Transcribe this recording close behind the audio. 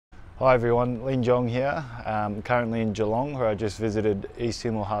Hi everyone, Lin Jong here. Currently in Geelong, where I just visited East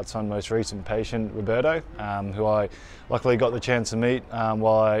Timor Heart's Fund most recent patient, Roberto, who I luckily got the chance to meet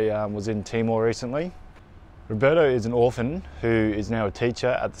while I was in Timor recently. Roberto is an orphan who is now a teacher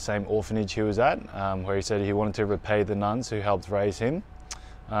at the same orphanage he was at, where he said he wanted to repay the nuns who helped raise him.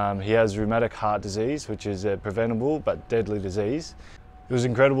 He has rheumatic heart disease, which is a preventable but deadly disease. It was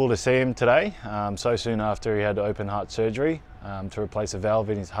incredible to see him today, so soon after he had open heart surgery to replace a valve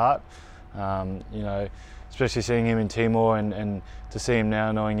in his heart. Especially seeing him in Timor and to see him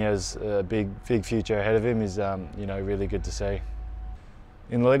now knowing he has a big future ahead of him is really good to see.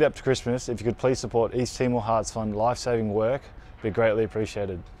 In the lead up to Christmas, if you could please support East Timor Heart's Fund life-saving work, it'd be greatly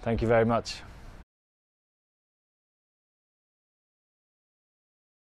appreciated. Thank you very much.